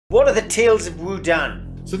What are the tales of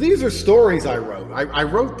Wudan? So these are stories I wrote. I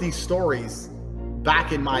wrote these stories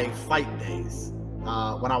back in my fight days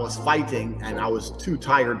when I was fighting and I was too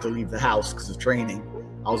tired to leave the house because of training.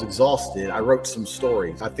 I was exhausted. I wrote some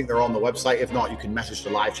stories. I think they're on the website. If not, you can message the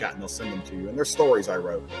live chat and they'll send them to you. And they're stories I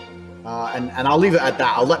wrote. And I'll leave it at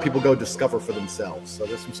that. I'll let people go discover for themselves. So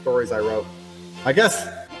there's some stories I wrote. I guess,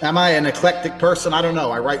 am I an eclectic person? I don't know.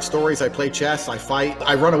 I write stories, I play chess, I fight,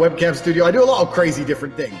 I run a webcam studio. I do a lot of crazy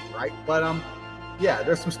different things, right? But yeah,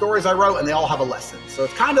 there's some stories I wrote and they all have a lesson. So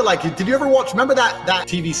it's kind of like, did you ever watch, remember that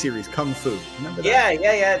TV series, Kung Fu? Remember that?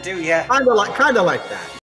 Yeah, I do, yeah. Kind of like that.